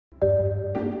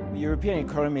European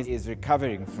economy is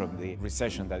recovering from the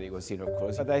recession that it was in, of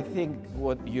course. But I think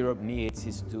what Europe needs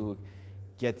is to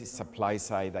get the supply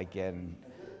side again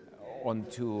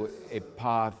onto a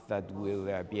path that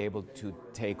will be able to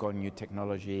take on new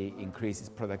technology, increase its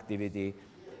productivity,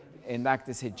 and act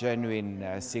as a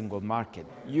genuine single market.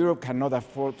 Europe cannot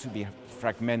afford to be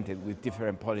fragmented with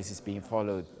different policies being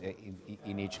followed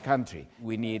in each country.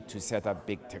 We need to set up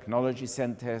big technology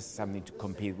centers, something to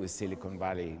compete with Silicon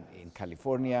Valley in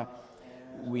California.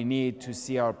 We need to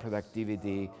see our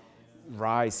productivity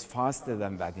rise faster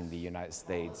than that in the United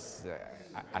States,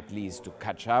 at least to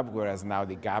catch up, whereas now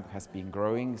the gap has been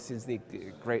growing since the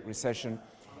Great Recession.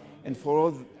 And for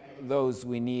all those,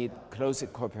 we need closer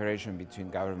cooperation between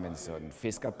governments on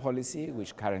fiscal policy,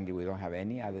 which currently we don't have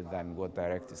any other than what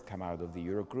directives come out of the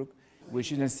Eurogroup. We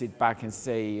shouldn't sit back and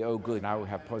say, oh good, now we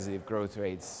have positive growth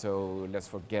rates, so let's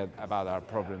forget about our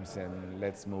problems and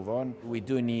let's move on. We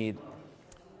do need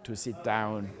to sit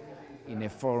down in a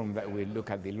forum that will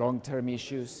look at the long-term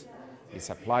issues, the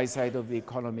supply side of the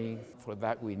economy. For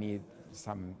that we need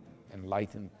some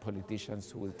enlightened politicians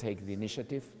who will take the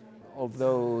initiative.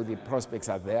 Although the prospects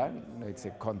are there, it's a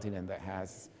continent that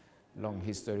has long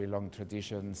history, long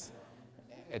traditions,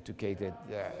 educated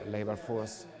labor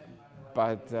force,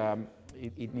 but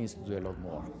it needs to do a lot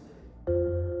more.